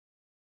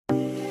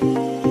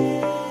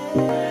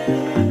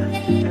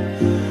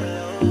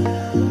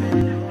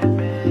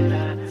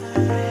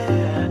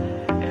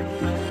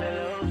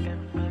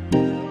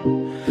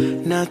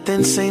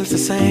Nothing seems the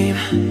same.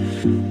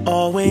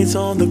 Always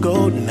on the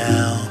go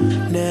now.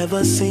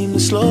 Never seem to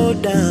slow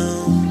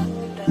down.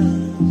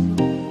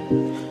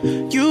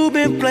 You've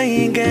been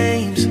playing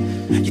games.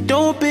 You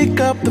don't pick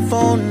up the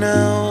phone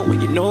now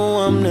when you know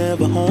I'm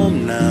never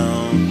home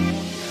now.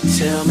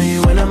 Tell me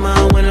when am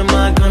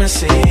I gonna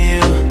see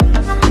you?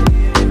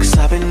 'Cause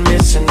I've been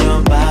missing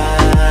your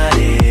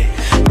body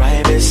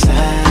right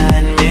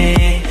beside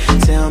me.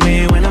 Tell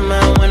me when am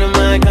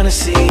I gonna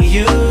see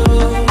you?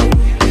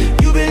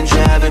 You've been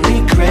driving me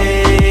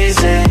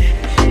crazy.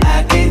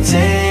 I can't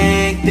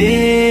take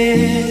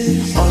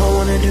this. All I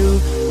wanna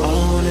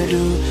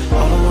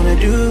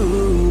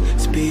do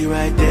is be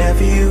right there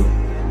for you.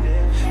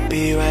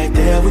 Be right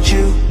there with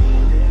you.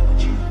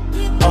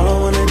 All I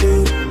wanna do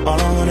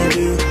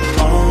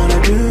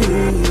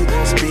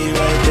is be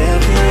right there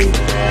for you.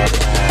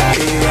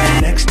 Be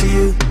right next to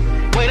you.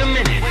 Wait a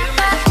minute.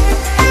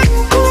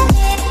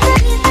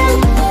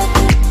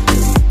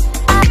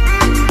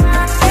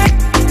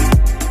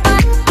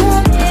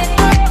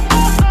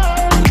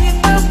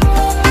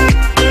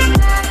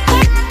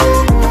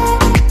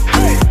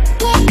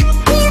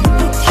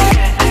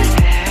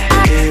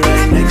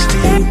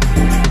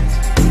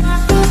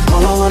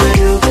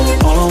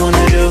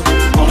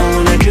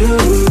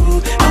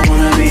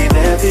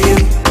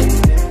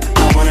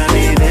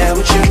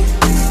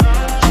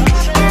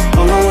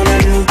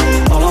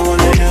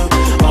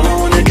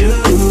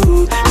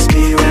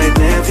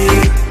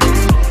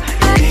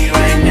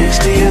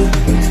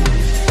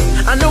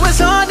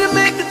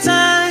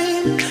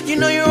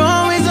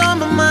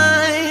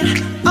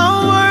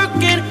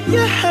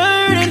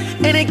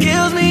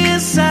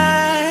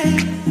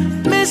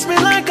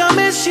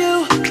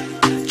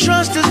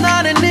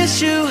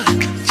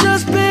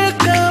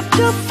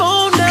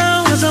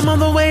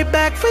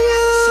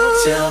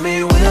 Tell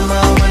me when am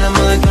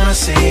I gonna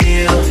see